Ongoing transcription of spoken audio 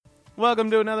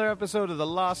Welcome to another episode of the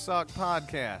Lost Sock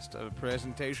Podcast, a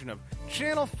presentation of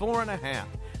Channel 4.5,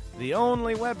 the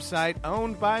only website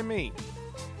owned by me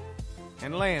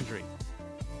and Landry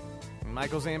and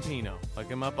Michael Zampino.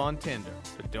 Look him up on Tinder,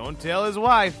 but don't tell his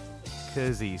wife,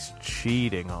 because he's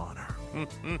cheating on her.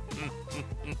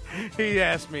 He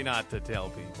asked me not to tell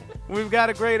people. We've got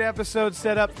a great episode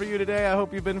set up for you today. I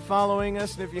hope you've been following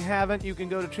us, and if you haven't, you can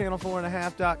go to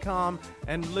channel4.5.com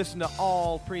and listen to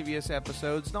all previous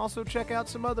episodes, and also check out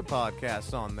some other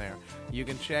podcasts on there. You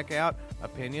can check out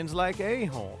Opinions Like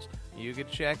A-Holes. You can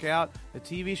check out the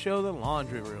TV show The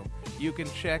Laundry Room. You can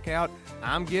check out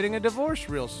I'm Getting a Divorce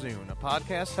Real Soon, a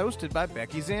podcast hosted by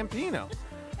Becky Zampino.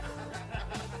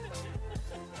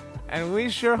 And we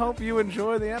sure hope you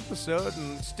enjoy the episode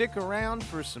and stick around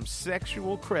for some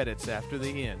sexual credits after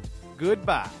the end.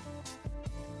 Goodbye.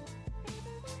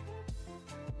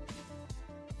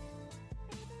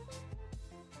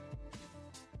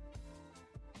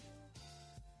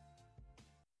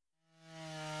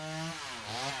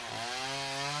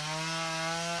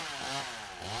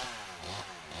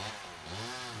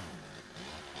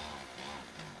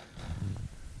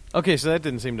 Okay, so that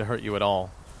didn't seem to hurt you at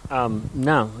all.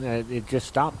 No, it just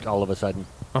stopped all of a sudden.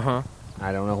 Uh-huh.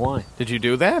 I don't know why. Did you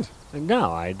do that?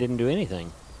 No, I didn't do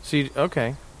anything.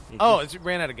 Okay. It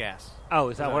ran out of gas. Oh,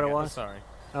 is that what it was? Sorry.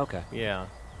 Okay. Yeah.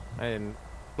 I didn't.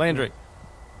 Landry.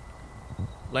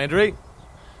 Landry?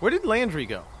 Where did Landry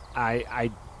go?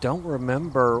 I don't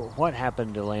remember what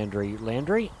happened to Landry.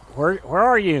 Landry? Where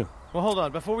are you? Well, hold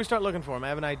on. Before we start looking for him, I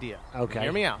have an idea. Okay.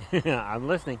 Hear me out. I'm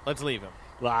listening. Let's leave him.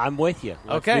 Well, I'm with you.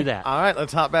 Let's do that. All right,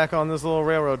 let's hop back on this little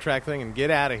railroad track thing and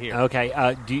get out of here.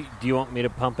 Okay. Do you want me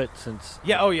to pump it since...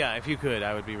 Yeah, yeah, if you could,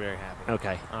 I would be very happy.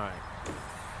 Okay. All right.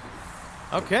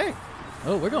 Okay.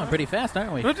 Oh, we're going pretty fast,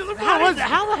 aren't we? How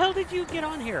the hell did you get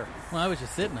on here? Well, I was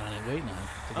just sitting on it, waiting on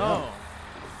it to go. Oh.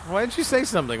 Why didn't you say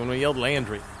something when we yelled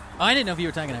Landry? Oh, I didn't know if you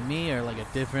were talking to me or like a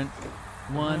different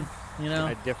one, you know?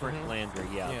 A different Landry,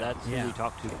 yeah. That's who we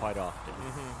talk to quite often.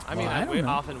 I mean, Well,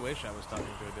 I often wish I was talking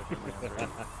to a different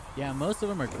Landry. Yeah, most of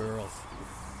them are girls.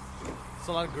 It's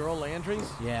a lot of girl Landrys?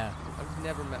 Yeah. I've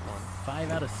never met one.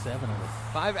 5 out of 7 of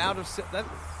us. 5 out of 7?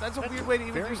 That's a weird way to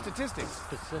even do statistics.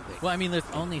 Specific. Well, I mean, there's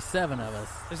only 7 of us.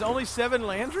 There's only 7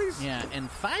 Landrys? Yeah,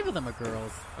 and 5 of them are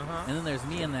girls. Uh-huh. And then there's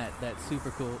me and that super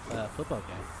cool football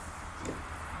guy.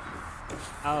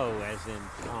 Oh, as in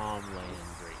Tom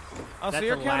Landry. Oh, so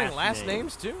you're counting last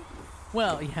names, too?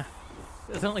 Well, yeah.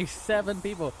 There's only 7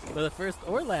 people with the first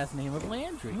or last name of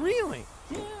Landry. Really?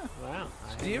 Yeah. Wow.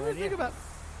 Do you ever think about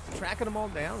tracking them all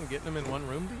down and getting them in one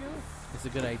room together? It's a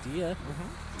good idea.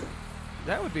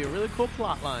 That would be a really cool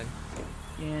plot line.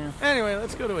 Yeah. Anyway,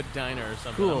 let's go to a diner or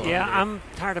something. Cool. Yeah, I'm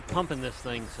tired of pumping this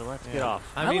thing, so let's get off.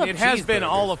 I I mean, love it has been cheeseburgers.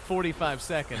 all of 45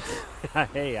 seconds.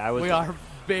 Hey, I was... We are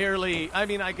barely... I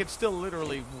mean, I could still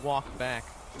literally walk back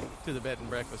to the bed and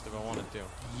breakfast if I wanted to.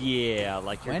 Yeah,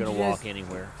 like you're When going did to you walk guys-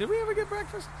 anywhere. Did we ever get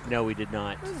breakfast? No, we did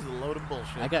not. This is a load of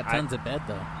bullshit. I got tons of bed,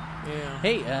 though. Yeah.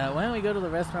 Hey, why don't we go to the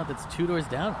restaurant that's 2 doors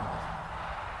down from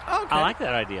us? Okay. I like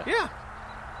that idea. Yeah.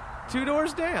 2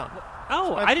 doors down.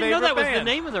 Oh, my I didn't know that favorite was the band.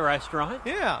 name of the restaurant.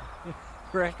 Yeah.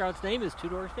 The restaurant's name is 2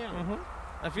 Doors Down.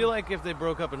 I feel like if they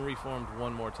broke up and reformed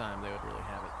one more time, they would really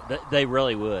have it. They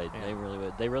really would. Yeah. They really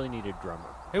would. They really need a drummer.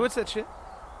 Hey, what's that shit?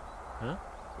 Huh?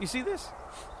 You see this?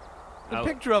 The Oh.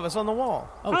 picture of us on the wall.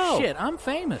 Oh, Oh. shit, I'm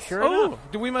famous. Sure Oh,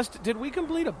 enough. did we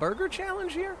complete a burger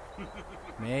challenge here?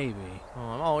 Maybe. Oh,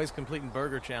 I'm always completing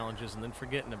burger challenges and then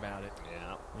forgetting about it.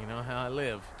 Yeah. You know how I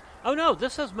live. Oh, no,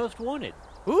 this says Most Wanted.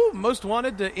 Ooh, most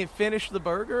wanted to finish the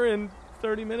burger in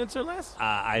 30 minutes or less?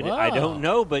 I Wow. don't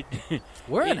know, but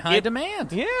We're in high if-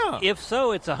 demand. Yeah. if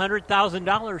so, it's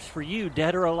 $100,000 for you,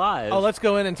 dead or alive. Oh, let's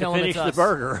go in and to tell them finish it's the us.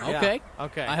 burger. Yeah. Okay.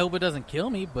 Okay. I hope it doesn't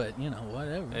kill me, but, you know,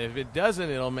 whatever. If it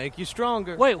doesn't, it'll make you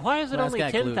stronger. Wait, why is it Well, it's only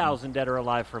got gluten. 10,000 dead or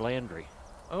alive for Landry?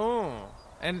 Oh.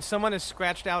 And someone is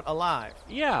scratched out alive.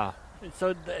 Yeah.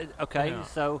 So okay, Yeah.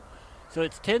 so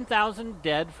it's 10,000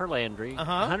 dead for Landry,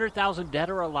 Uh-huh. 100,000 dead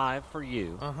or alive for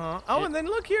you. Uh-huh. Oh, and then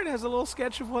look here. It has a little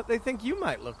sketch of what they think you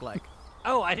might look like.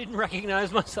 Oh, I didn't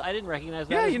recognize myself. I didn't recognize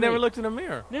that. Yeah, as you me. never looked in a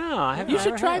mirror. No, I haven't. You I should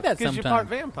never try have. that Because you're part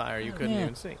sometime. vampire. You couldn't Yeah.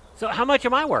 even see. So how much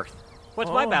am I worth? What's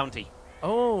my Oh. bounty?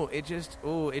 Oh, it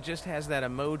just has that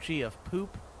emoji of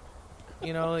poop.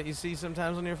 You know, that you see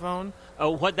sometimes on your phone. Oh,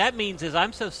 what that means is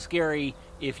I'm so scary.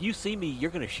 If you see me,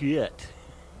 you're gonna shit.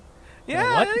 Yeah,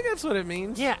 what? I think that's what it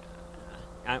means. Yeah,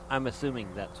 I'm assuming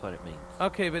that's what it means.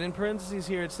 Okay, but in parentheses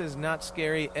here it says not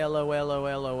scary.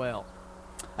 LOL.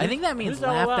 I think that means Who's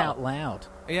laughed LOL? out loud.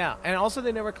 Yeah, and also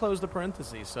they never close the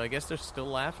parentheses, so I guess they're still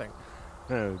laughing.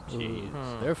 Oh,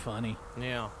 jeez. They're funny.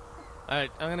 Yeah. All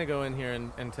right, I'm going to go in here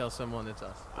and tell someone it's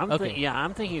us. I'm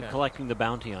thinking of collecting the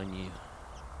bounty on you.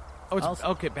 Oh, it's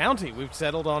okay, bounty. We've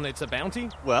settled on it's a bounty?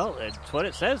 Well, it's what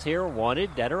it says here.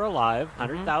 Wanted, dead or alive,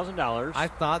 $100,000. I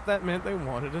thought that meant they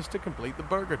wanted us to complete the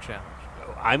burger challenge.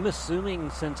 I'm assuming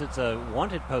since it's a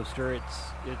wanted poster, it's...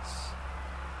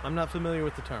 I'm not familiar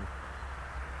with the term.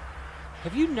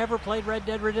 Have you never played Red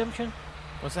Dead Redemption?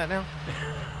 What's that now?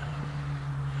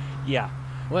 Yeah.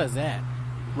 What is that?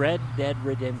 Red Dead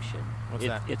Redemption. What's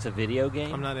that? It's a video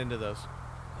game. I'm not into those.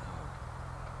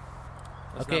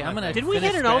 That's Okay, not I'm my going to thing. Did we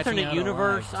get an alternate out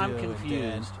universe? alive, I'm too, confused.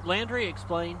 and Landry,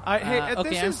 explain. Hey, okay,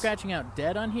 this I'm is... scratching out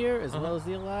dead on here as well as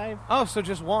the alive. Oh, so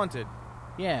just wanted.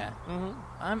 Yeah.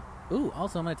 Mm-hmm.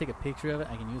 Also, I'm going to take a picture of it.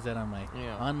 I can use that on my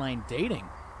online dating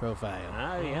profile.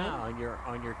 Oh, yeah,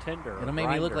 on your Tinder. It'll make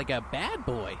me look like a bad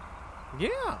boy. Yeah.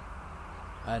 A All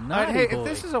right, naughty hey, boy. if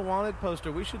this is a wanted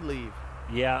poster, we should leave.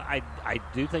 Yeah, I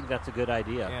do think that's a good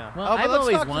idea. Yeah. Well, but I've let's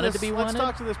always talk wanted this, to be Let's wanted.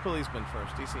 talk to this policeman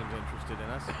first. He seems interested in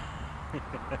us.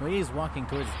 Well, he's walking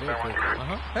towards us very quickly.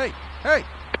 Uh-huh. Hey,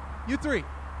 you three,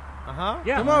 Uh-huh.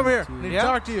 Yeah. come over here. two. I need Yeah? to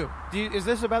talk to you. Is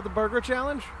this about the burger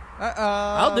challenge?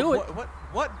 I'll do it.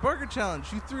 What burger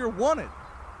challenge? You three are wanted.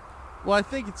 Well, I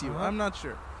think it's you. I'm not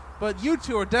sure, but you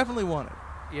two are definitely wanted.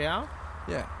 Yeah?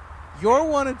 Yeah, you're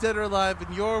wanted, dead or alive,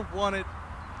 and you're wanted.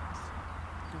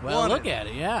 Well, wanted. look at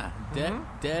it. Yeah,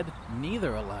 dead,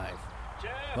 neither alive.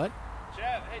 Jeff! What?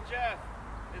 Jeff! Hey, Jeff!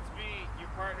 It's me, your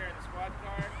partner in the squad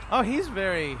car. Oh, he's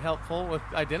very helpful with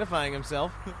identifying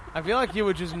himself. I feel like you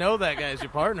would just know that guy as your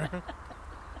partner.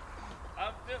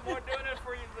 I'm more doing it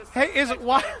for you. Hey, is it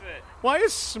why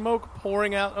is smoke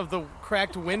pouring out of the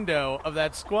cracked window of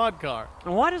that squad car?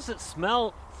 And why does it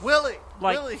smell Willie,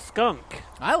 like skunk?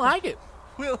 I like it.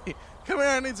 Willie, come here.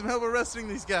 I need some help arresting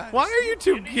these guys. Why are you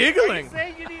two Are you giggling?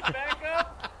 saying you need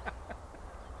backup?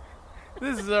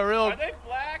 This is a real... Are they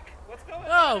black? What's going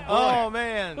Oh, on? boy. Oh,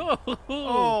 man.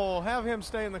 Oh, have him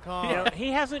stay in the car. You know, he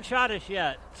hasn't shot us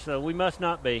yet, so we must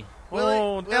not be.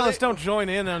 Oh, Ellis, don't join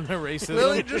in on the racism.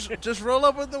 Willie, just roll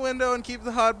up with the window and keep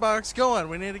the hot box going.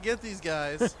 We need to get these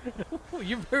guys.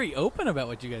 You're very open about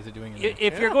what you guys are doing. In there.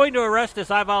 If you're going to arrest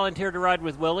us, I volunteer to ride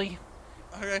with Willie.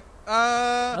 Okay.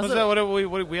 Was that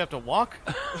what we have to walk?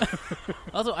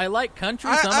 Also, I like country,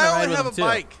 so I'm going to I ride only with have him a too.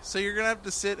 bike, so you're gonna have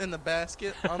to sit in the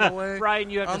basket on the way. Ryan,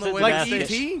 you have on to the sit way in the Like to the basket.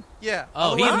 station. E.T.? Yeah.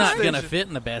 Oh, on he's the not way going to station. fit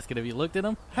in the basket. Have you looked at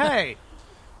him? Hey.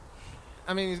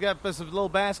 I mean, he's got this little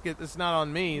basket that's not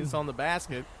on me. It's on the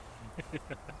basket.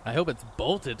 I hope it's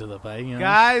bolted to the bike. You know?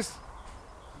 Guys,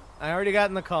 I already got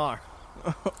in the car.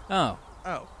 Oh.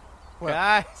 Oh.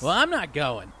 Guys. Well, I'm not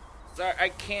going. Sorry, I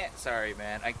can't. Sorry,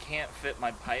 man. I can't fit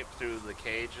my pipe through the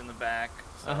cage in the back.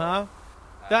 So, Uh-huh.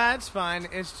 That's fine.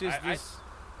 It's just I-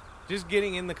 just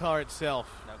getting in the car itself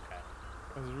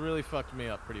Okay. has really fucked me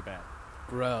up pretty bad.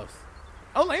 Gross.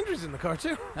 Oh, Landry's in the car,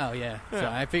 too. Oh, yeah. So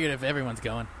I figured if everyone's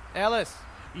going. Ellis,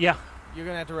 Yeah. you're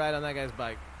going to have to ride on that guy's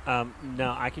bike.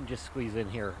 No, I can just squeeze in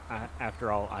here.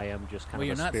 After all, I am just kind Well, of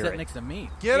you're a not spirit. sitting next to me.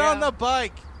 Get Yeah. on the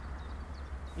bike.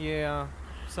 Yeah.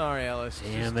 Sorry, Ellis.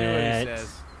 Damn just do what he it.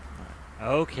 says.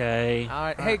 Okay. All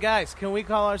right. Hey, guys, can we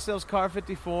call ourselves Car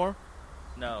 54?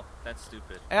 No, that's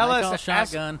stupid. Ellis, call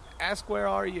shotgun. Ask where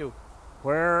are you?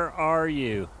 Where are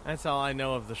you? That's all I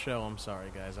know of the show. I'm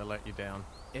sorry, guys. I let you down.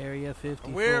 Area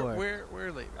 54.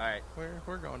 We're leaving. All right.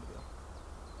 We're going to the.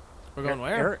 We're going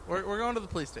where? We're going to the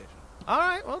police station. All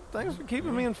right. Well, thanks for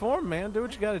keeping me informed, man. Do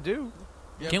what you got to do.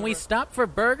 Yeah, Can we we're- stop for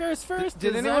burgers first?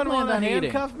 Did 'Cause I anyone planned want to on eating.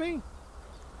 handcuff me?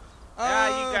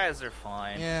 Yeah, you guys are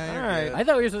fine. Yeah, you're All right. good. I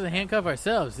thought we were supposed to handcuff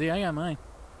ourselves. See, I got mine.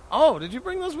 Oh, did you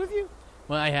bring those with you?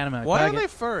 Well, I had them in my Why are pocket. they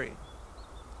furry?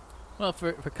 Well,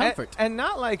 for comfort. And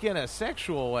not like in a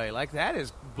sexual way. Like that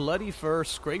is bloody fur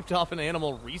scraped off an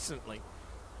animal recently.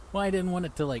 Well, I didn't want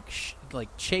it to like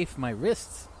chafe my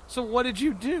wrists. So what did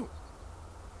you do?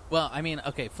 Well, I mean,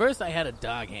 okay. First, I had a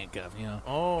dog handcuff, you know,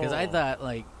 Oh. because I thought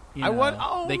like you I know, want-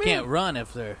 oh, they man. can't run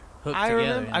if they're hooked I together.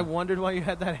 remember. you I know? wondered why you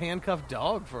had that handcuffed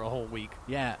dog for a whole week.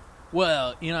 Yeah.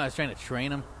 Well, you know, I was trying to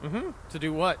train them. Mm-hmm. To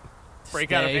do what?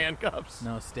 Break out of Stay. handcuffs.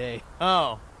 No, stay.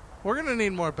 Oh. We're gonna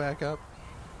need more backup.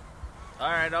 All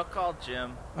right, I'll call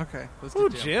Jim. Okay, let's Ooh,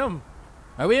 get Jim.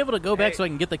 Are we able to go back Hey. so I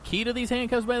can get the key to these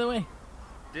handcuffs? By the way.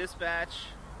 Dispatch.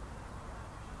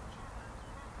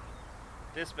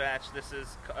 Dispatch, this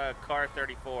is car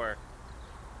 34.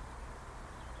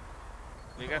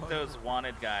 We got those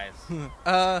wanted guys.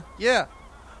 Yeah.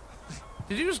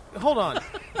 Did you just hold on?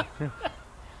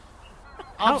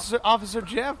 Officer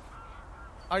Jeff,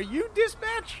 are you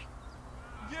dispatch?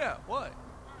 Yeah. What?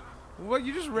 Well,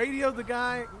 you just radioed the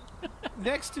guy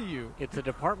next to you. It's a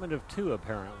department of two,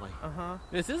 apparently. Uh huh.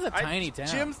 This is a tiny town.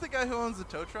 Jim's the guy who owns the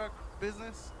tow truck.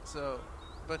 business,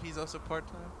 but he's also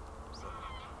part-time. So.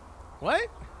 What?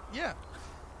 Yeah.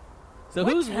 So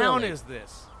what who's town Willie? is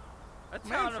this? A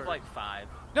town Manford. of like 5.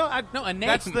 No, a name.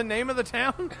 That's the name of the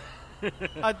town?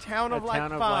 A town of a like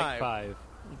town of five. like 5.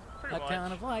 Pretty A much.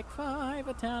 town of like 5.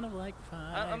 A town of like 5.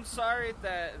 I'm sorry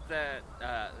that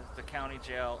the county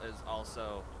jail is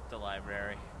also the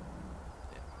library.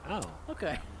 Oh,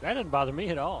 Okay. that doesn't bother me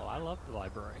at all. I love the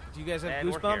library. Do you guys have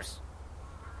And we're goosebumps?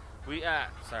 We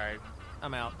sorry,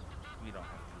 I'm out. we don't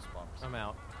have goosebumps. I'm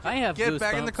out. I have Get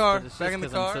back in the goosebumps, car. but it's Back just in the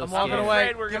 'cause I'm car. so I'm walking scared. away.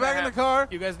 afraid we're Get gonna back in the have- car.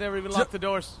 You guys never even locked the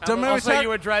doors. Don't make me Also, tack- you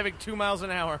were driving 2 miles an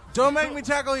hour. Don't make me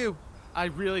tackle you. I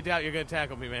really doubt you're going to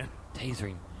tackle me, man. Taser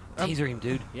him. Taser him,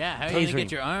 dude. Yeah, how are you going Taser to him.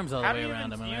 get your arms all the How do way you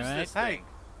around even him, am use I right? this thing?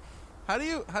 How do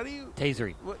you? Taser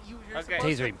him. What you're Okay. supposed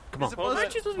Taser to- him. Come you're on. supposed Pull to-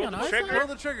 Aren't you supposed to be on pull the ice trigger? Pull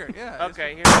the trigger. Yeah. Okay,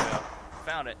 here we go.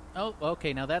 Found it. Oh,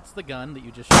 okay, now that's the gun that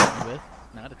you just shot me with,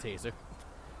 not a taser.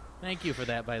 Thank you for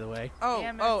that, by the way.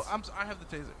 Damn it. I have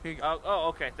the taser. Here you go. Oh,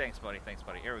 okay. Thanks, buddy.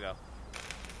 Here we go.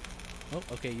 Oh,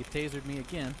 okay, you tasered me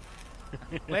again.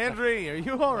 Landry, are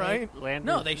you all right? Landry.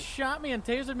 No, they shot me and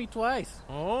tasered me twice.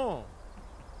 Oh.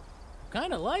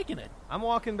 Kind of liking it. I'm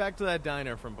walking back to that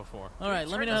diner from before. All right,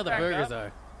 let me turn know how this the back burgers up?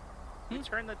 are. Can you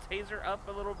turn the taser up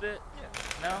a little bit?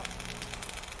 Yeah. No.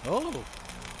 Oh.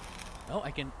 Oh,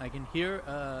 I can hear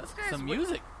This guy's some wi-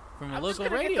 music from a I'm just local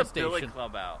gonna radio get the Billy station.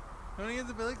 Club out. You want to get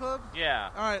the Billy Club? Yeah.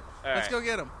 All right. Let's right. go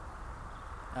get him.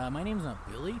 My name's not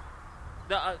Billy.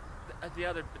 The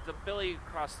Billy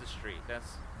across the street.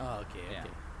 That's Oh, okay, okay. Yeah.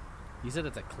 You said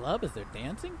it's a club? Is there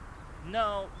dancing?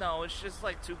 no. It's just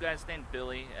like 2 guys named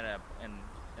Billy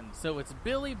and So it's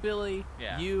Billy,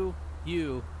 Yeah. you,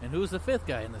 and who's the 5th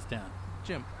guy in this town?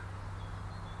 Jim.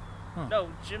 no.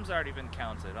 Jim's already been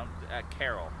counted.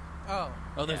 Carol. Oh.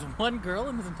 Oh, there's Yeah. one girl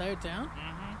in this entire town?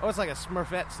 Oh, it's like a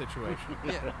Smurfette situation.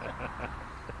 Yeah.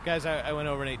 Guys, I went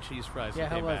over and ate cheese fries Yeah, and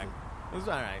how came was back. it? It was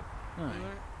all right. Oh,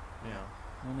 Yeah.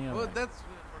 only all Well, right. that's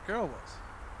where Carol was.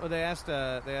 Well, they asked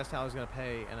how I was going to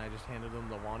pay, and I just handed them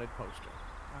the wanted poster.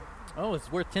 Oh,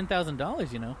 it's worth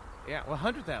 $10,000, you know. Yeah, well,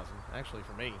 100,000 actually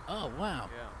for me. Oh, wow.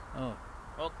 Yeah. Oh.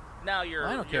 Well, now you're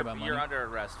I don't care about you're money. under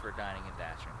arrest for dining and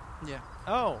dashing. Yeah.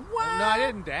 Oh, no, I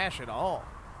didn't dash at all.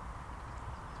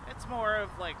 It's more of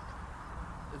like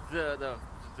the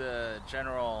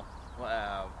general.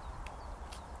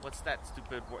 What's that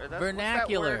stupid word? What's that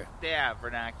Vernacular. word? Yeah,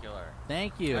 vernacular.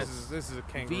 Thank you. This is a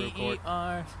kangaroo court.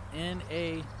 Vernacular.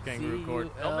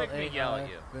 Don't make me yell at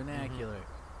you. Vernacular.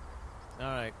 All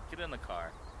right. Get in the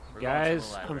car. We're going to Guys,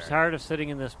 the I'm library. tired of sitting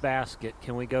in this basket.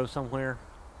 Can we go somewhere?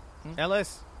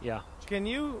 Ellis, Yeah. can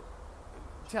you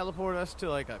teleport us to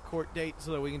like a court date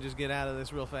so that we can just get out of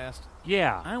this real fast?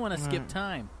 Yeah. I want to skip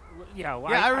time. Yeah.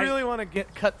 well, Yeah, I really want to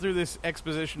get cut through this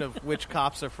exposition of which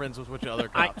cops are friends with which other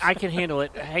I, cops. I can handle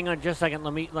it. Hang on just a second.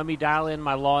 Let me dial in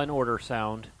my Law and Order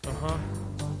sound. Uh-huh.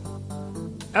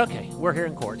 Okay, we're here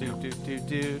in court. Do, do, do,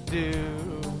 do,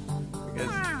 do.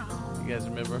 You guys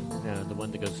remember? No, the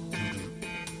one that goes.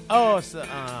 Oh,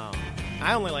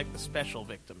 I only like the special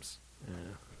victims.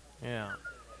 Yeah.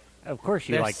 Of course,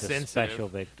 you They're like the sensitive. special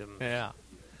victims. Yeah.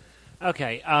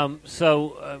 Okay.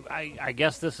 So I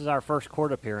guess this is our first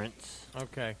court appearance.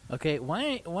 Okay. Okay,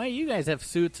 why you guys have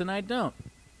suits and I don't?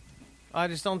 I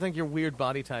just don't think your weird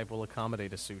body type will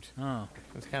accommodate a suit. Oh,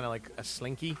 It's kind of like a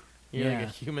slinky. You're like Yeah. a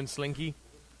human slinky.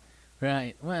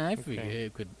 right. Well, I figured Okay.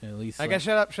 it could at least. I guess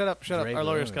shut up. drape Our it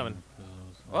lawyer's over. coming.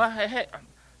 Well, hey,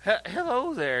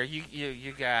 hello there,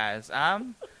 you guys.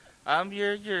 I'm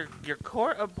your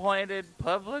court-appointed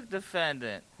public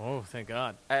defendant. Oh, thank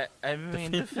God. I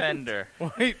mean defender.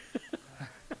 Wait.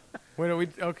 Wait, are we...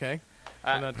 Okay.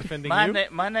 I'm not defending my you?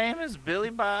 my name is Billy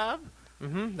Bob.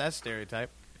 Mm-hmm. That's stereotype.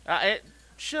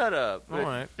 Shut up. All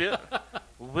right.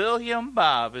 William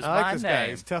Bob is I like my this name. guy.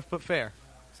 He's tough but fair.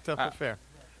 He's tough but fair.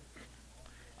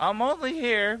 I'm only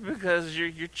here because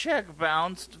your check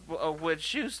bounced with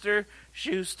Schuster,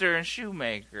 and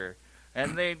Shoemaker,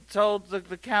 and they told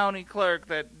the county clerk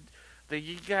that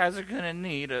you guys are gonna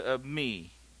need a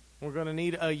me. We're going to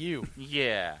need a you.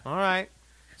 Yeah. All right.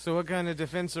 So what kind of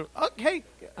defense... hey,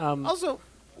 also,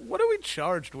 what are we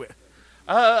charged with?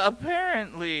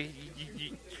 Apparently,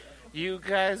 you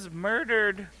guys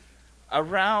murdered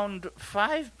around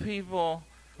 5 people.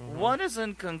 One is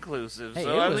inconclusive, Hey,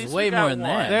 so it at was least way we got more than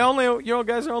one. that. You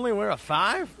guys are only aware of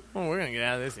 5? Oh, we're going to get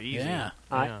out of this easy. Yeah.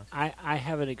 I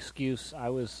have an excuse. I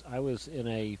was in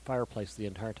a fireplace the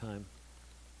entire time.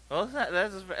 Well,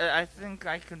 I think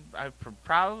I could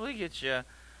probably get you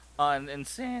on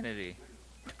insanity.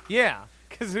 Yeah.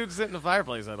 Because who'd sit in the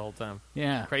fireplace that whole time?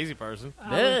 Yeah. Crazy person. I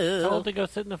was told to go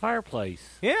sit in the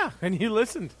fireplace. Yeah, and you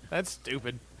listened. That's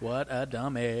stupid. What a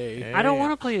dummy. Hey. I don't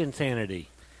want to plead insanity.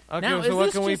 Okay, Now, so is what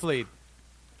this can we just- plead?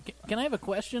 Can I have a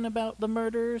question about the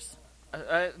murders?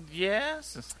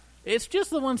 Yes. It's just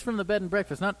the ones from the bed and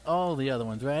breakfast, not all the other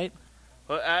ones, right?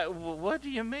 What do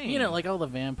you mean? You know, like all the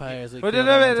vampires that But- killed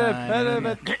all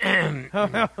the time.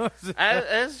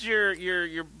 as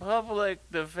your public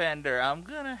defender, I'm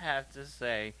gonna have to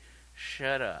say,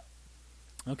 shut up.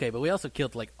 Okay, but we also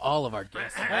killed like all of our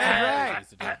guests.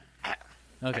 That's right.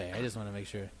 Okay, I just want to make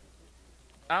sure.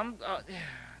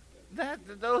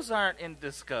 Those aren't in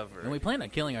Discovery. And we planned on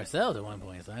killing ourselves at one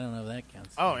point, so I don't know if that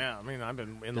counts. Oh, yeah. I mean, I've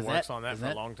been in the Does works that- on that is for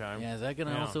a long time. Yeah, is that going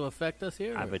to Yeah. also affect us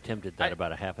here? I've attempted that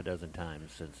about a half a dozen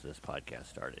times since this podcast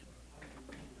started.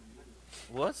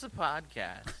 What's a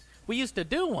podcast? We used to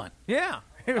do one. Yeah,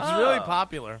 it was Oh. really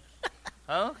popular.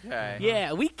 Okay.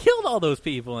 Yeah, we killed all those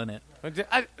people in it. What?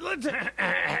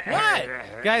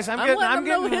 What? Guys, I'm letting them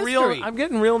know getting history. I'm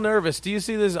getting real nervous. Do you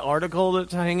see this article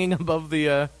that's hanging above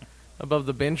the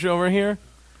bench over here?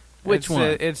 Which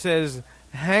one? It says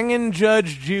 "Hanging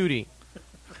Judge Judy."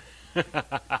 And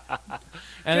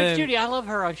Judge then- Judy, I love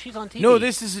her. She's on TV. No,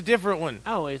 this is a different one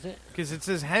Oh, is it? because it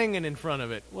says "hanging" in front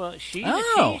of it. Well, she's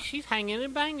hanging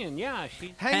and banging. Yeah,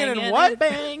 she's Hanging and what? and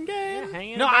banging.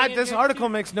 hanging. No, and banging this Judge article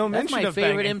Judy. makes no That's mention my of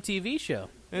favorite banging. MTV show.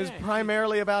 It's Yeah,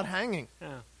 primarily about hanging.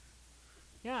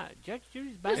 Yeah, Judge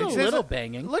Judy's There's banging. a It says little it-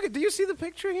 banging. Look at. Do you see the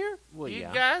picture here? Well, You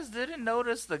yeah. guys didn't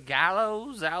notice the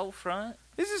gallows out front?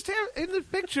 This is in the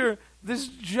picture. This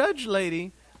judge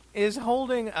lady is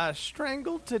holding a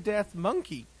strangled to death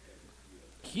monkey.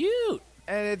 Cute.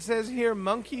 And it says here,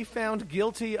 monkey found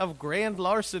guilty of grand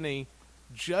larceny.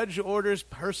 Judge orders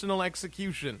personal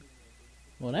execution.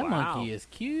 Well, that Wow. monkey is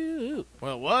cute.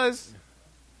 Well, it was.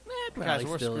 Probably Guys,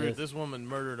 we're still screwed. is. This woman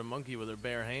murdered a monkey with her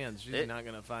bare hands. She's not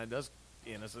going to find us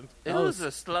innocent. It Oh, was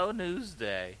a slow news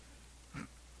day.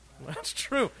 That's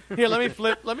true. Here, let me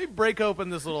flip. Let me break open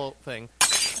this little thing.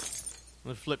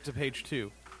 Let's flip to page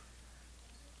 2.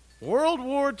 World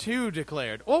War II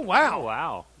declared. Oh, Oh, wow.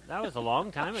 wow. That was a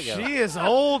long time ago. She is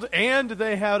old, and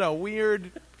they had a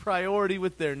weird priority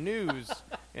with their news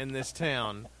in this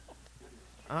town.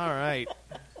 All right.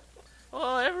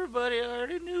 Well, everybody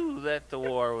already knew that the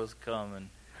war was coming.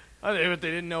 But they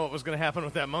didn't know what was going to happen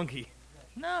with that monkey.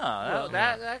 No,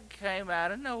 that came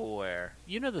out of nowhere.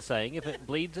 You know the saying, if it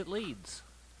bleeds, it leads.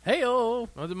 Hey-oh.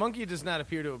 Well, the monkey does not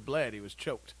appear to have bled. He was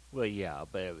choked. Well, yeah,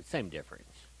 but it was same difference.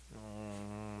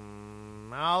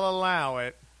 I'll allow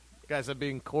it. Guys, I'm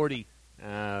being courty.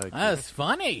 That's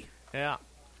funny. Yeah.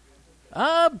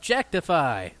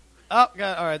 Objectify. Oh,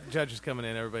 God. All right. The judge is coming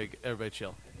in. Everybody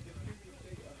chill.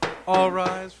 All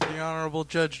rise for the Honorable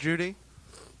Judge Judy.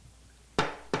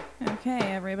 Okay,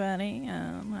 everybody.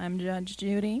 I'm Judge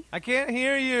Judy. I can't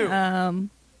hear you.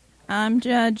 I'm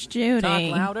Judge Judy.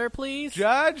 Talk louder, please.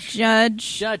 Judge?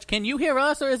 Judge, can you hear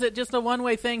us, or is it just a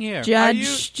one-way thing here?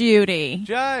 Judge Judy.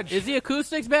 Judge. Is the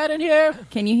acoustics bad in here?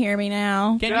 Can you hear me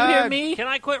now? Can you hear Judge. me? Can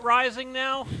I quit rising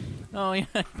now? Oh, yeah,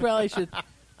 I probably should.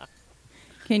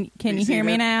 Can you see hear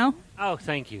me that? now? Oh,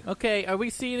 thank you. Okay, are we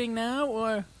seating now,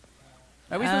 or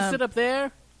are we supposed to sit up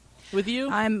there with you?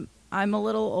 I'm a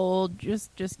little old.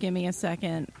 Just give me a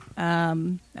second.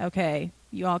 Okay,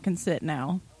 you all can sit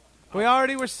now. We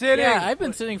already were sitting. Yeah, I've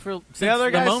been sitting since the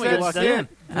other guy moment said you walked sit. in.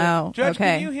 Oh, Judge,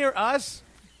 okay. can you hear us?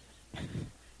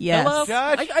 Yes. Hello?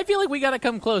 Judge? I feel like we got to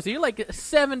come closer. You're like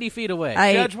 70 feet away.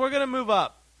 Judge, we're going to move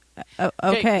up.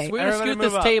 Okay. So we're going to Everybody scoot move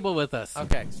this up. table with us.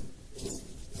 Okay.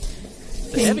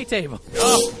 It's a heavy table.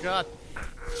 Oh, God.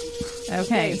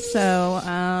 Okay. So,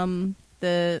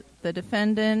 the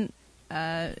defendant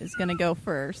is going to go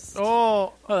first.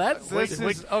 Oh, Oh, that's this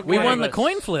is okay. we won the Wait.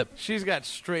 coin flip. She's got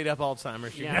straight up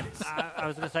Alzheimer's. She Yeah, does. I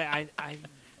was going to say, I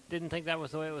didn't think that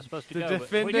was the way it was supposed to The go. but-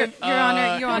 defendant, Your Honor,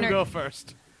 Your you Honor. go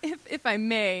first. If I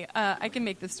may, I can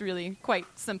make this really quite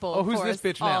simple. Oh, who's for this us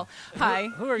bitch now? all. Hi.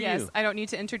 Who are yes, you? I don't need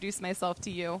to introduce myself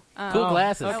to you. Cool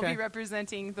glasses. I'll Okay. be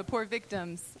representing the poor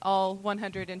victims, all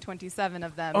 127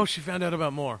 of them. Oh, she found out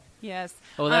about more. yes.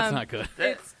 Oh, that's not good.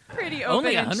 It's pretty open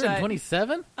Only and shut.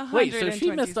 127? Wait, so she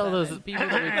missed all those 127. people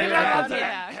that we killed?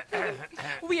 Yeah.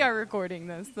 We are recording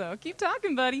this, so keep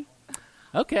talking, buddy.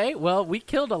 Okay, well, we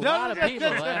killed a lot of people.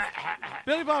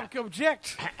 Billy Bob,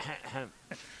 object.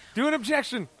 Do an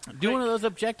objection. Do one of those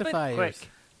objectifiers. Quick.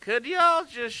 Could y'all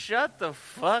just shut the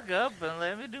fuck up and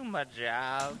let me do my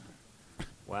job,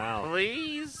 Wow.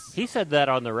 please? He said that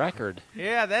on the record.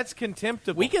 Yeah, that's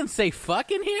contemptible. We can say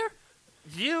fuck in here?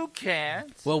 You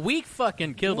can't. Well, we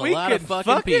fucking killed a We lot of can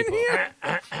fucking fuck in people. here?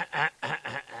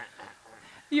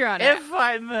 Your Honor. If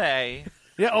I may,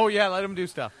 Yeah. Oh, yeah. Let him do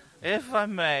stuff. If I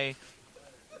may,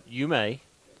 You may.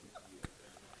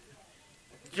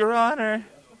 Your Honor,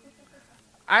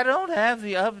 I don't have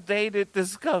the updated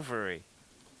discovery.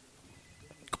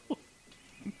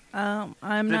 I'm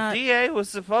The not. DA was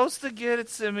supposed to get it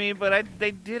to me, but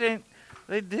they didn't.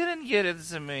 They didn't get it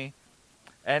to me,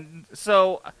 and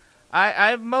so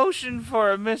I motioned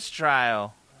for a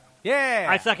mistrial. Yeah.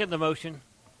 I second the motion.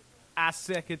 I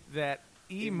second that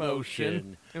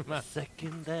emotion.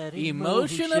 Second that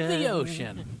Emotion of the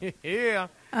ocean. Yeah.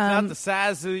 It's not the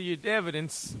size of your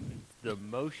evidence The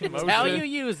motion It's how you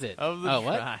use it. of the oh,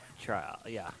 what? trial. trial.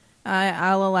 Yeah.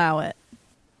 I'll allow it.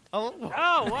 Oh,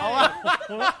 Oh,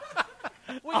 wow.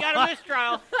 We got a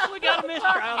mistrial. We got a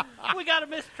mistrial. We got a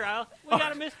mistrial. We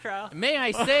got a mistrial. May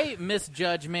I say, Miss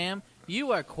Judge, ma'am,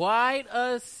 you are quite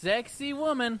a sexy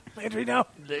woman. Landry, no.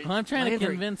 I'm trying to Landry,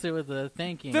 convince her with the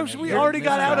thanking. We already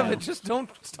got out of it. Just don't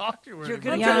talk to her. You're anymore.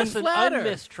 going to Young- give us an Flatter.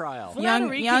 unmistrial.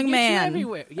 Flattery Young can get you man,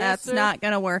 everywhere. Yes, that's sir. not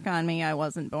going to work on me. I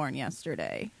wasn't born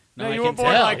yesterday. No, I you can were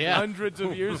born tell, like yeah. hundreds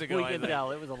of years ago. We I can think.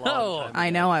 tell. It was a long Oh. time. I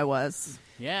know I was.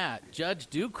 Yeah, Judge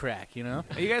do crack, you know?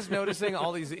 Are you guys noticing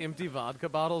all these empty vodka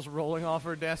bottles rolling off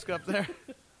her desk up there?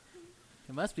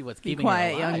 It must be what's Be keeping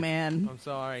quiet, her alive. young man. I'm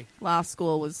sorry. Law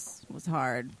school was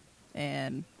hard,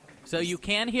 and So you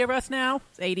can hear us now?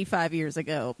 it's 85 years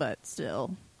ago, but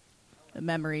still, the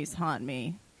memories haunt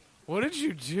me What did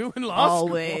you do in law school?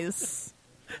 always.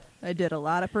 I did a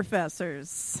lot of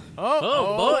professors.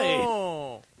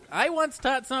 Oh, I once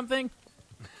taught something.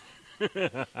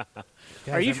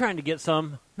 Are you trying to get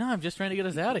some? No, I'm just trying to get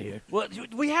us out of here. Well,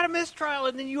 we had a mistrial,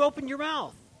 and then you opened your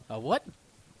mouth. What?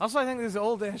 Also, I think this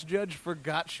old-ass judge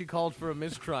forgot she called for a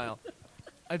mistrial.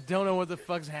 I don't know what the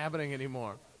fuck's happening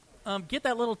anymore. Get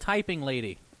that little typing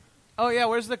lady. Oh, yeah,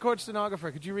 where's the court stenographer?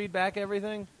 Could you read back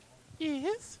everything?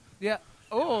 Yes. Yeah.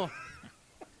 Oh.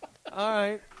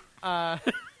 All right.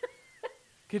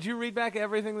 Could you read back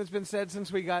everything that's been said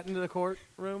since we got into the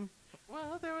courtroom?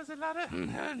 Well, there was a lot of.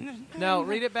 No,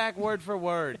 read it back word for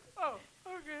word. Oh,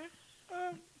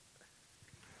 okay.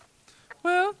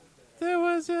 Well, there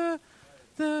was the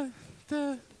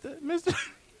Mr.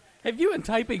 Have you been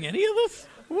typing any of this?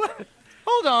 What?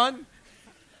 Hold on.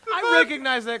 I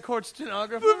recognize that court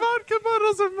stenographer. The vodka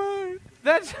bottles are mine.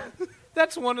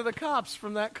 That's one of the cops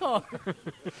from that car.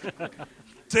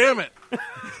 Damn it!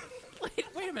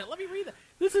 Wait a minute, let me read that.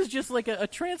 This is just like a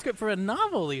transcript for a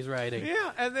novel he's writing.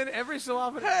 Yeah, and then every so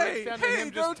often it Hey, breaks down to hey, him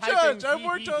don't just typing. judge. I've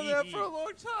worked on that for a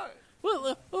long time.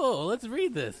 Well, let's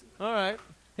read this. All right.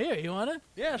 Here, you want it?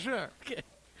 Yeah, sure. Okay.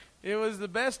 It was the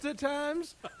best of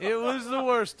times. It was the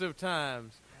worst of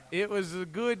times. It was a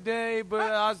good day,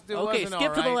 but it Okay, wasn't skip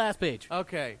all to the right. last page.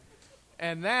 Okay.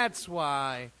 And that's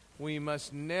why we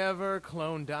must never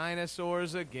clone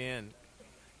dinosaurs again.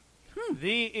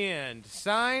 The end.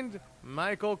 Signed,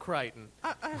 Michael Crichton.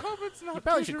 I hope it's not. You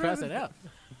probably too should cross it out.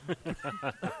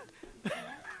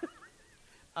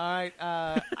 All right.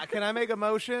 Can I make a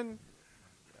motion?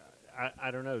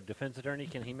 I don't know. Defense attorney,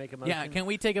 can he make a motion? Yeah, can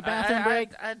we take a bathroom break?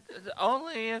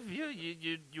 Only if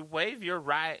you waive your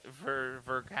right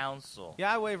for counsel.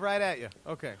 Yeah, I wave right at you.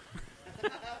 Okay.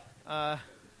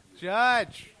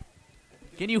 Judge.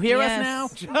 Can you hear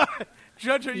Yes. us now?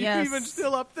 Judge, are you Yes. even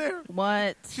still up there?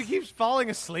 What? She keeps falling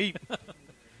asleep.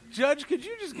 Judge, could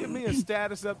you just give me a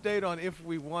status update on if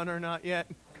we won or not yet?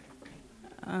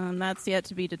 That's yet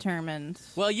to be determined.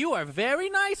 Well, you are very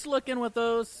nice looking with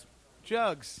those.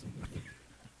 Jugs.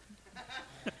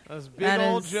 Those big That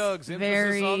old is jugs. Emphasis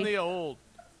very- on the old.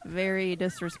 Very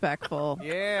disrespectful.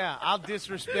 Yeah, I'll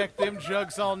disrespect them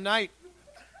jugs all night.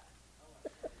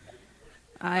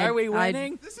 Are we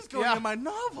winning? This is going Yeah. in my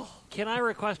novel. Can I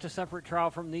request a separate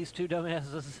trial from these two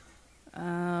dumbasses?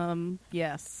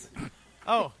 Yes.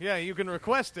 Oh, yeah, you can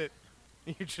request it.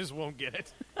 You just won't get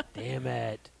it. Damn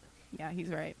it. Yeah, he's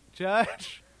right.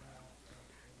 Judge?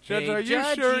 Judge, Hey, are you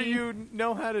Judgy. sure you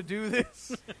know how to do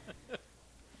this?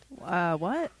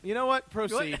 What? You know what?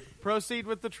 Proceed. Proceed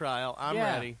with the trial. I'm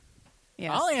Yeah. ready.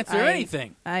 Yes, I'll answer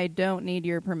anything. I don't need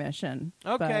your permission.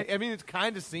 Okay. but- I mean, it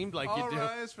kind of seemed like you All do.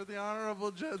 rise for the Honorable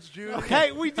Judge Judy.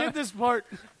 Okay, we did this part.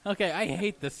 Okay, I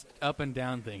hate this up and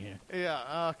down thing here. Yeah.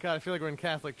 Oh, God, I feel like we're in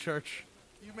Catholic church.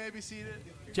 You may be seated.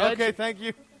 Judge, Okay, thank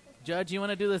you. Judge, you want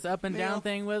to do this up and down Neil.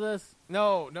 thing with us?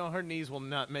 No, her knees will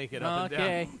not make it up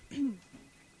Okay. and down.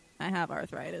 I have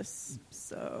arthritis,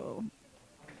 so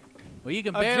Well, you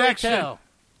can barely Objection. tell.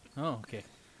 Oh, okay.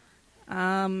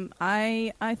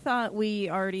 I thought we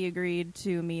already agreed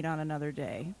to meet on another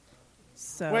day.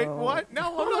 So Wait, what?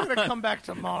 No, I'm not going to come back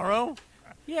tomorrow.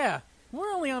 Yeah,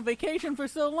 we're only on vacation for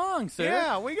so long, sir.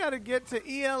 Yeah, we got to get to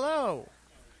ELO.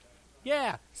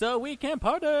 Yeah, so we can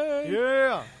party.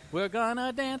 Yeah. We're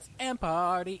gonna dance and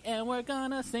party, and we're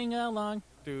gonna sing along.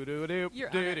 Do do do Your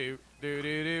do Honor. do do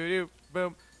do do do.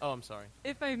 Boom. Oh, I'm sorry.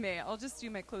 If I may, I'll just do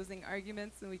my closing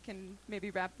arguments and we can maybe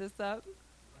wrap this up.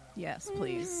 Yes,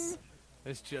 please.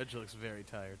 This judge looks very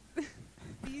tired.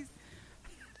 These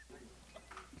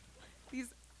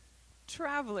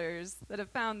travelers that have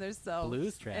found themselves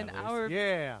Blues in travelers. our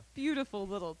Yeah. beautiful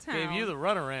little town Gave you the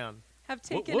runaround. have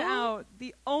taken what? out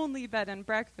the only bed and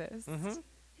breakfast. Mhm.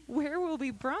 Where will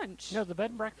we brunch? No, the bed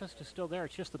and breakfast is still there.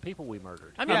 It's just the people we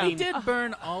murdered. I mean, Yeah. we did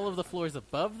burn all of the floors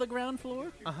above the ground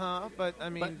floor, But I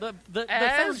mean, but the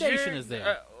As foundation you're- is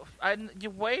there. You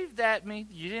waved at me.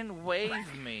 You didn't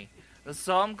wave me.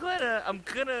 So I'm gonna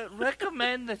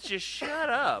recommend that you shut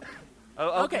up.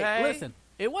 Okay. Listen.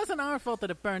 It wasn't our fault that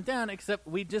it burned down, except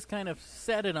we just kind of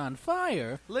set it on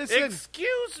fire. listen.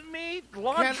 Excuse me,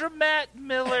 Laundromat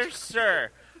Miller,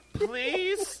 sir.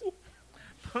 Please,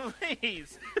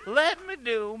 please let me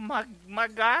do my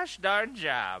gosh darn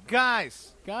job.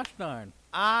 Guys, Gosh darn.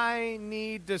 I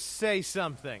need to say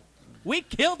something. We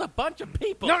killed a bunch of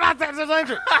people. No, not that.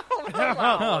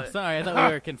 Oh, sorry. I thought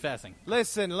we were confessing.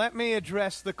 Listen, let me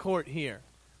address the court here.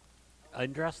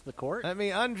 Undress the court? Let me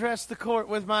undress the court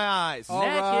with my eyes. All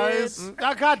Naked. rise.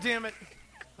 Oh, God damn it.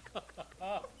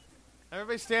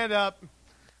 Everybody stand up.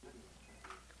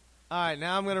 All right,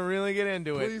 now I'm going to really get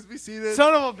into it. Please be seated.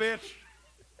 Son of a bitch.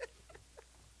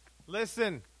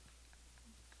 Listen.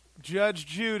 Judge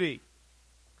Judy.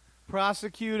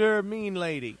 Prosecutor Mean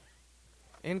Lady.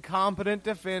 Incompetent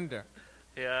defender.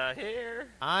 Yeah, here.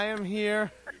 I am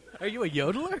here. Are you a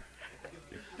yodeler?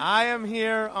 I am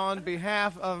here on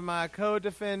behalf of my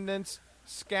co-defendants,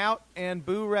 Scout and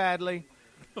Boo Radley,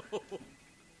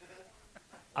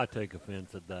 I take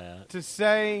offense at that. to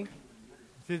say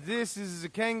that this is a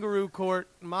kangaroo court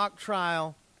mock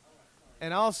trial.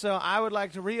 And also, I would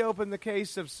like to reopen the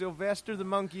case of Sylvester the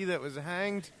monkey that was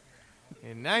hanged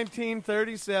in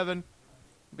 1937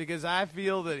 because I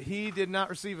feel that he did not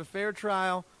receive a fair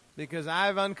trial because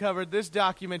I've uncovered this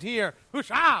document here,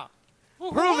 whoosh-ah,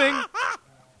 proving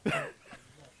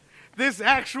this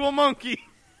actual monkey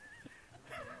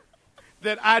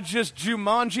that I just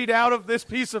Jumanji'd out of this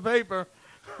piece of paper.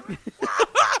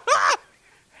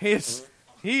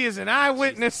 He is an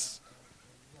eyewitness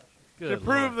to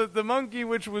prove that the monkey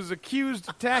which was accused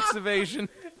of tax evasion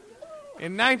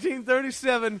in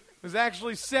 1937 was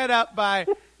actually set up by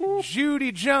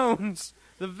Judy Jones,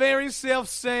 the very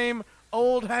self-same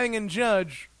old hanging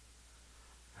judge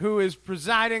who is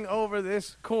presiding over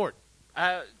this court.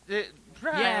 Brian,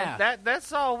 Yeah.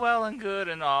 that's all well and good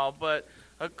and all, but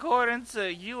according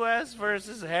to U.S.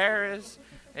 versus Harris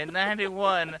in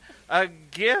 91, a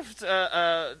gift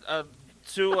to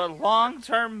a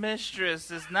long-term mistress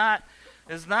is not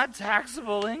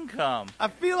taxable income. I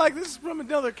feel like this is from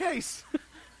another case.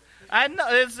 I know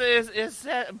it's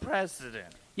set precedent.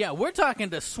 Yeah, we're talking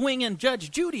to swinging Judge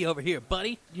Judy over here,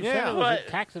 buddy. You Yeah, said it was but- a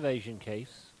tax evasion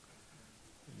case.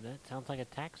 That sounds like a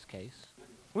tax case.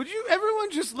 Would you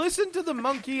everyone just listen to the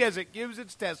monkey as it gives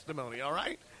its testimony, all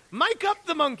right? Mic up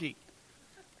the monkey.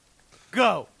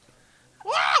 Go.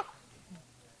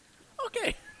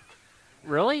 Okay.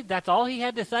 Really? That's all he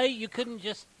had to say? You couldn't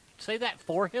just say that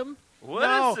for him? What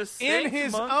No, is the in sick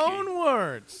his monkey? own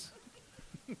words.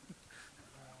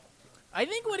 I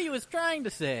think what he was trying to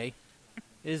say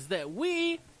is that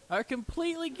we are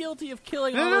completely guilty of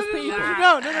killing all those people.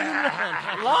 No.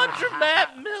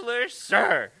 Laundromat Miller,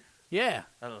 sir. Yeah.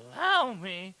 Allow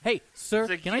me. Hey, sir,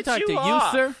 To can I get talk you to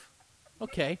off. you, sir?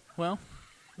 Okay, well,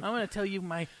 I'm going to tell you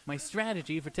my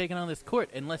strategy for taking on this court,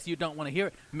 unless you don't want to hear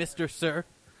it, Mr. Sir.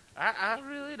 I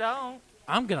really don't.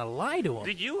 I'm going to lie to him.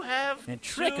 Do you have And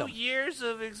trick 'em. 2 years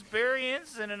of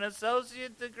experience and an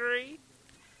associate degree?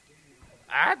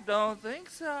 I don't think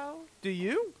so. Do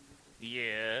you?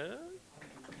 Yeah.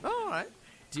 All right.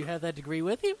 Do you have that degree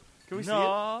with you? Can we see it?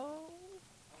 No.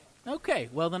 Okay,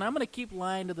 well, then I'm going to keep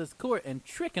lying to this court and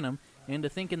tricking them into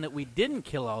thinking that we didn't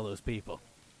kill all those people.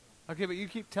 Okay, but you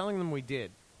keep telling them we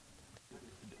did.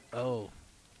 Oh.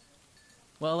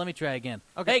 Well, let me try again.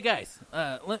 Okay. Hey, guys,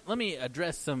 let me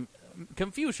address some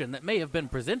confusion that may have been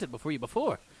presented before you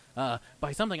before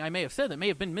by something I may have said that may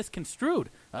have been misconstrued.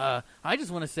 I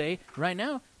just want to say right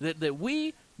now that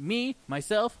we, me,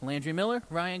 myself, Landry Miller,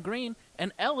 Ryan Green,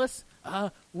 and Ellis,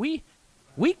 we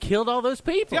killed all those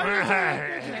people. Can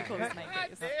I close my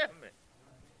case? Damn it.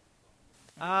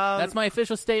 That's my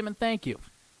official statement. Thank you.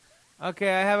 Okay,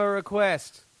 I have a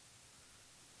request.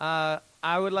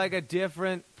 I would like a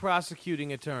different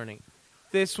prosecuting attorney.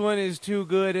 This one is too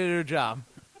good at her job.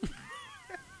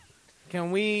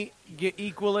 Can we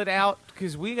equal it out?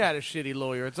 Because we got a shitty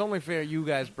lawyer. It's only fair you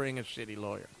guys bring a shitty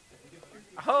lawyer.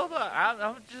 Hold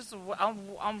on,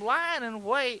 I'm lying in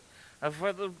wait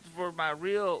for my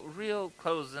real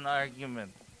closing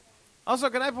argument. Also,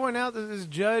 can I point out that this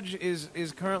judge is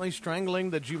currently strangling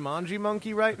the Jumanji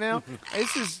monkey right now?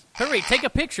 Hurry, take a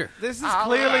picture. This is I'll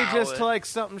clearly allow just it. like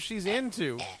something she's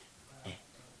into.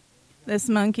 This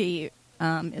monkey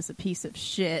is a piece of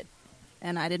shit,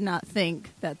 and I did not think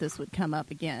that this would come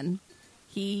up again.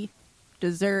 He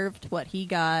deserved what he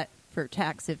got for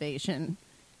tax evasion,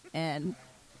 and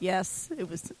yes, it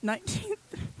was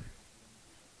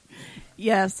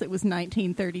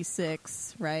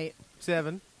 1936, right?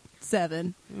 7.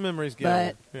 7. Memories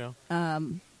But- get old. Yeah.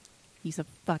 He's a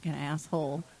fucking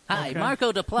asshole. Hi, Okay.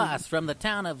 Marco Duplass from the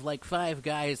town of like Five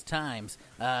Guys Times.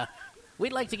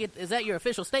 We'd like to get. Is that your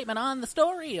official statement on the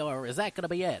story, or is that going to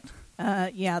be it?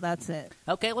 Yeah, that's it.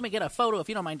 Okay, let me get a photo if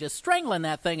you don't mind. Just strangling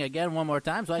that thing again one more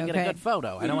time, so I can get a Okay. good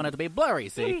photo. I don't want it to be blurry.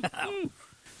 See?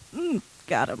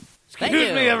 Got him. Thank Excuse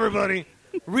you. me, everybody.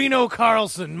 Reno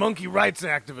Carlson, monkey rights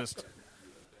activist.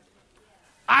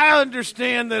 I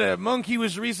understand that a monkey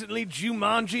was recently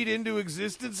Jumanji'd into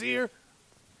existence here.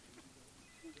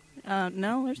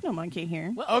 No, there's no monkey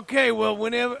here. Okay, well,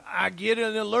 whenever I get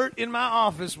an alert in my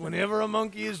office whenever a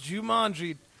monkey is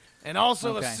Jumanji'd, and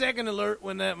also Okay. a second alert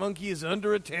when that monkey is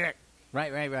under attack.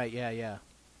 Right. Yeah.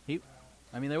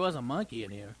 I mean, there was a monkey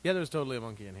in here. Yeah, there's totally a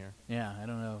monkey in here. Yeah, I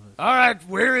don't know. All right,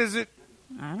 where is it?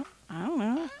 I don't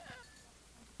know.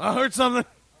 I heard something.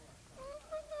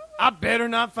 I better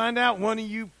not find out one of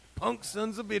you punk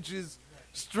sons of bitches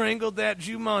strangled that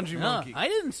Jumanji No, monkey. I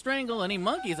didn't strangle any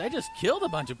monkeys. I just killed a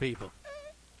bunch of people.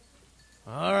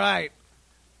 All right.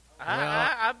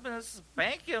 I've been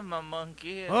spanking my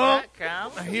monkey. If Oh, that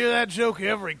counts. I hear that joke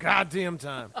every goddamn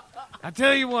time. I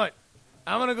tell you what,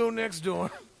 I'm going to go next door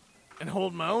and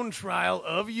hold my own trial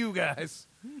of you guys.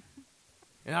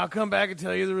 And I'll come back and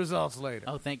tell you the results later.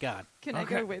 Oh, thank God. Can I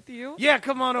Okay. go with you? Yeah,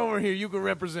 come on over here. You can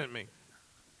represent me.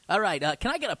 All right,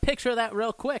 can I get a picture of that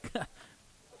real quick?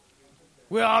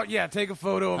 Well, yeah, take a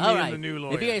photo of me All right. and the new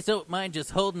lawyer. If you guys don't mind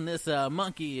just holding this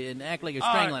monkey and act like you're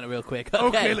All strangling it real quick. Okay,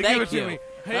 Okay, give thank it to you. me.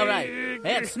 All right. Hey,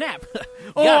 And snap.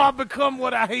 Oh, Got it. I've become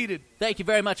what I hated. Thank you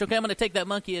very much. Okay, I'm going to take that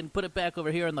monkey and put it back over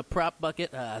here in the prop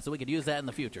bucket so we could use that in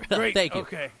the future. Great. Thank you.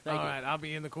 Okay. Thank All you. right. I'll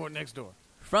be in the court next door.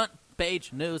 Front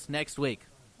page news next week.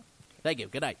 Thank you.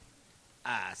 Good night.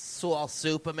 Saul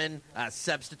Superman,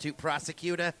 substitute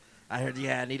prosecutor. I heard you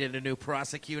needed a new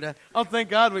prosecutor. Oh, thank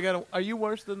God we got a... Are you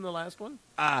worse than the last one?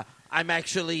 I'm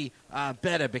actually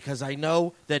better because I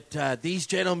know that these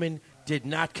gentlemen did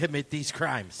not commit these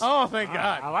crimes. Oh, thank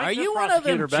God. I like Are the you one of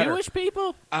them prosecutor better. Jewish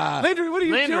people? Landry, what are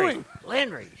you doing?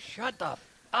 Landry, shut the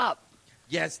up.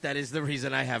 Yes, that is the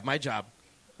reason I have my job.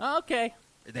 Okay.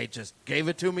 They just gave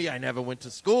it to me. I never went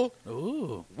to school.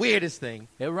 Ooh. Weirdest thing.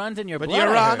 It runs in your But, blood.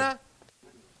 Your I heard. Honor,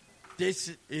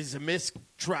 this is a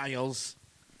mistrials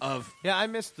of... Yeah, I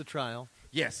missed the trial.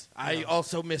 Yes, I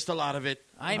also missed a lot of it.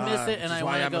 I missed it, which and is I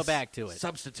why wanna I'm go a back to it.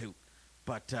 Substitute.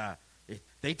 But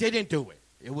they didn't do it.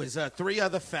 It was 3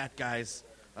 other fat guys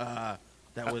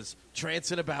that was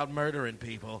trancing about murdering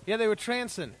people. Yeah, they were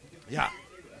trancing. Yeah.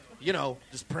 You know,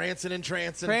 just prancing and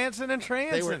trancing. Prancing and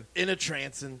They were trancing. in a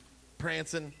trancing,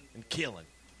 prancing, and killing.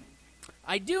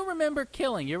 I do remember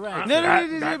killing. You're right. No.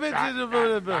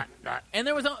 And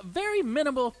there was a very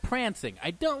minimal prancing. I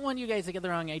don't want you guys to get the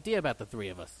wrong idea about the three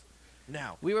of us.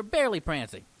 Now, We were barely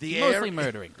prancing. the mostly air,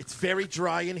 murdering. It's very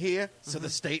dry in here, so the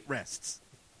state rests.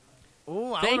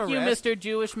 Ooh, I Thank wanna you, rest. Mr.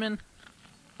 Jewishman.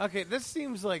 Okay, this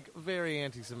seems like very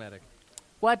anti-Semitic.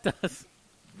 What does?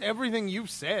 Everything you've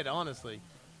said, honestly.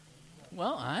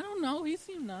 Well, I don't know. He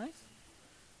seemed nice.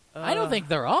 I don't think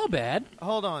they're all bad.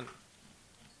 Hold on.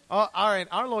 Oh, all right,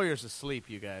 our lawyer's asleep,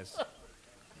 you guys.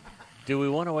 Do we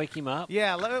want to wake him up?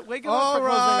 Yeah, wake him All up for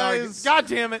closing rise. arguments. God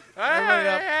damn it! Everybody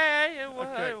up. Hey,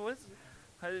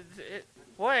 Okay.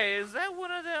 wait, is that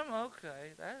one of them?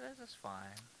 Okay, that's fine.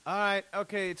 All right,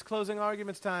 okay, it's closing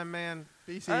arguments time, man.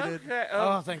 Be seated. Okay,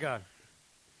 Oh, thank God.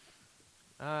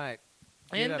 All right.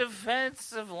 in Get up.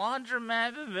 defense of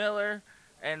Laundromat Miller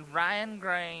and Ryan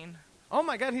Grain. Oh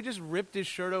my God, he just ripped his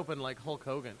shirt open like Hulk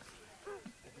Hogan.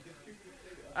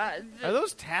 Uh, Are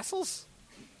those tassels?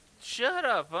 Shut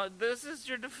up. This is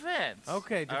your defense.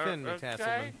 Okay, defend me, Okay?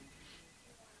 Tasselman.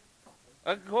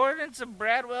 According to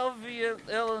Bradwell v.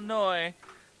 Illinois,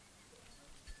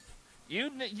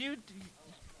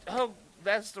 oh,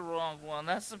 that's the wrong one.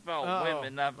 That's about Uh-oh.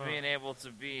 women not being able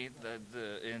to be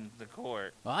in the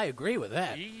court. Well, I agree with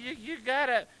that. You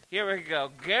gotta. Here we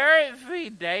go. Garrett v.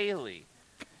 Daly.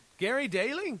 Gary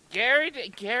Daly?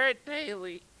 Garrett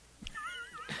Daly.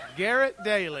 Garrett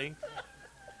Daly.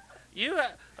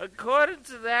 According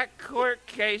to that court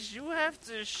case, you have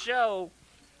to show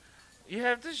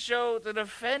the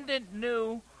defendant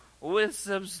knew with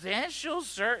substantial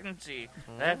certainty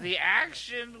that the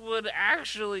action would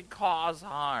actually cause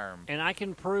harm. And I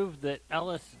can prove that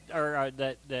Ellis or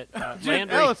that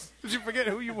Landry. Ellis, did you forget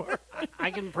who you were?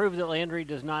 I can prove that Landry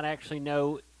does not actually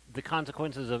know the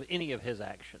consequences of any of his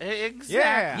actions.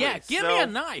 Exactly. Yeah, give me a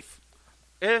knife.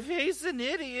 If he's an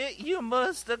idiot, you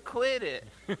must acquit it.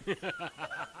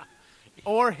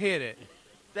 Or hit it.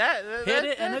 Hit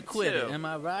it and acquit it. Am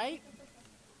I right?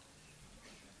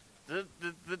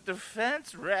 The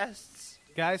defense rests.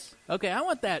 Guys? Okay, I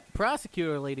want that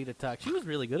prosecutor lady to talk. She was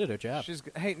really good at her job.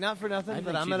 Hey, not for nothing, I but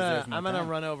think I'm she deserves more gonna time.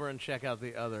 run over and check out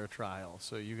the other trial.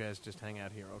 So you guys just hang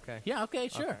out here, okay? Yeah, okay,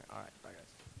 sure. Okay, all right, bye guys.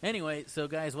 Anyway, so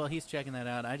guys, while he's checking that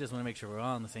out, I just want to make sure we're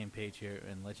all on the same page here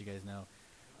and let you guys know.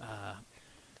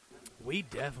 We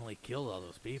definitely killed all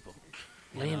those people.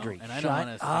 Landry, and I don't want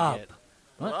us to up. get...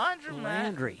 What?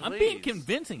 Landry, I'm being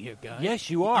convincing here, guys. Yes,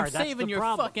 you are. I'm That's saving the your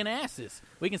problem. fucking asses.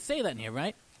 We can say that in here,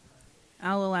 right?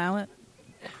 I'll allow it.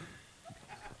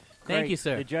 Thank Great. you,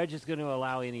 sir. The judge is going to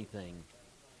allow anything.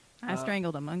 I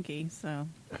strangled a monkey, so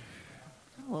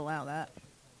I'll allow that.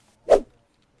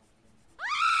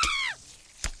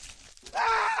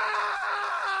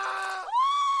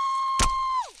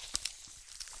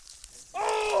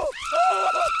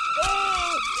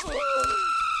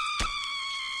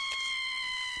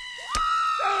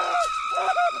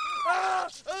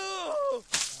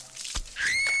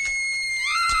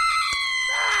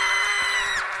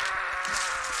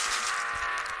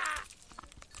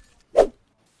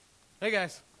 Hey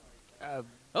guys.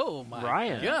 Oh my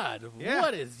Ryan. God! Yeah.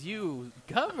 What is you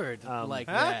covered like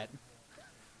Huh? that?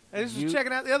 I was just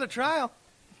checking out the other trial.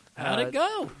 How'd it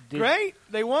go? Great,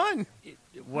 they won.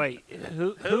 Wait,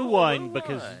 who won?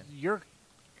 Because you're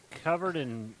covered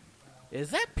in.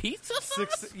 Is that pizza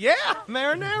sauce? Yeah,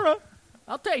 marinara.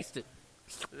 I'll taste it.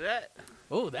 That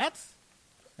Oh, that's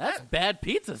bad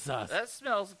pizza sauce. that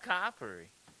smells coppery.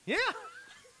 Yeah.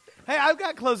 Hey, I've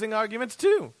got closing arguments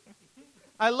too.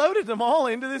 I loaded them all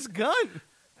into this gun.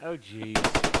 Oh, jeez.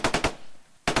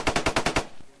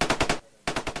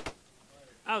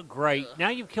 Oh, great. Now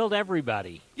you've killed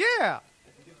everybody. Yeah.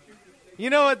 You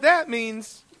know what that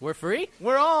means? We're free?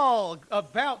 We're all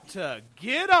about to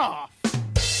get off.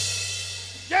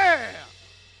 Yeah.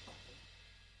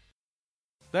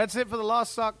 That's it for the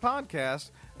Lost Sock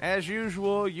Podcast. As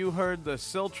usual, you heard the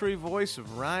sultry voice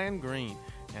of Ryan Green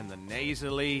and the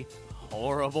nasally,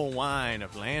 horrible whine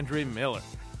of Landry Miller.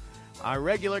 Our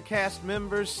regular cast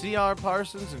members, C.R.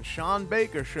 Parsons and Sean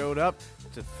Baker, showed up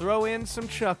to throw in some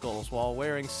chuckles while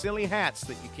wearing silly hats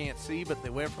that you can't see, but they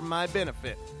wear for my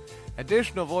benefit.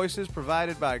 Additional voices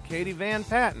provided by Katie Van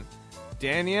Patten,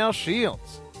 Danielle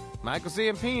Shields, Michael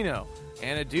Zampino,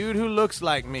 and a dude who looks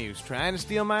like me who's trying to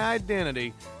steal my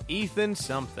identity, Ethan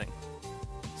something.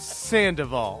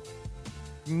 Sandoval.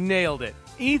 Nailed it.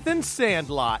 Ethan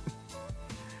Sandlot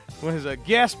was a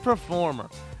guest performer.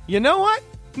 You know what?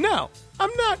 No, I'm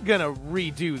not gonna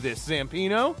redo this,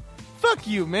 Zampino. Fuck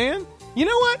you, man. You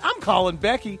know what? I'm calling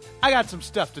Becky. I got some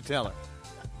stuff to tell her.